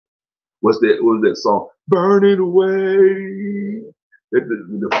What was that song? Burn it away.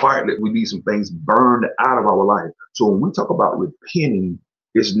 The fire that we need some things burned out of our life. So when we talk about repenting,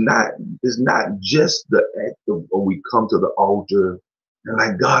 it's not just the act of when we come to the altar and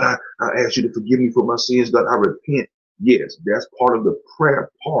like God, I ask you to forgive me for my sins. God, I repent. Yes, that's part of the prayer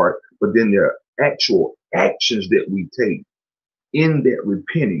part, but then there are actual actions that we take in that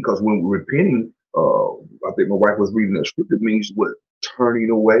repenting. Because when we're repenting, I think my wife was reading that scripture means what? Turning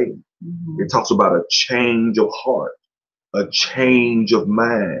away. Mhm. It talks about a change of heart, a change of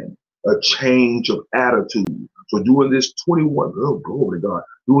mind, a change of attitude. So doing this 21, oh glory to God,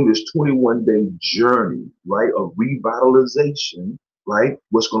 doing this 21-day journey, right, of revitalization, right,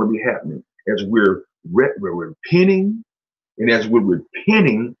 what's going to be happening as we're repenting, and as we're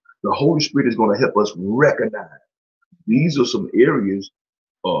repenting, the Holy Spirit is going to help us recognize these are some areas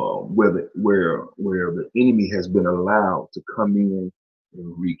where the enemy has been allowed to come in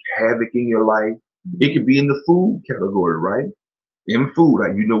and wreak havoc in your life. It could be in the food category, right? In food,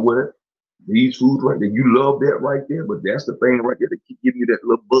 like you know what? These foods right there, you love that right there, but that's the thing right there that keep giving you that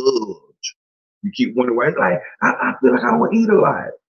little budge. You keep wondering, why? Like, I feel like I don't want to eat a lot.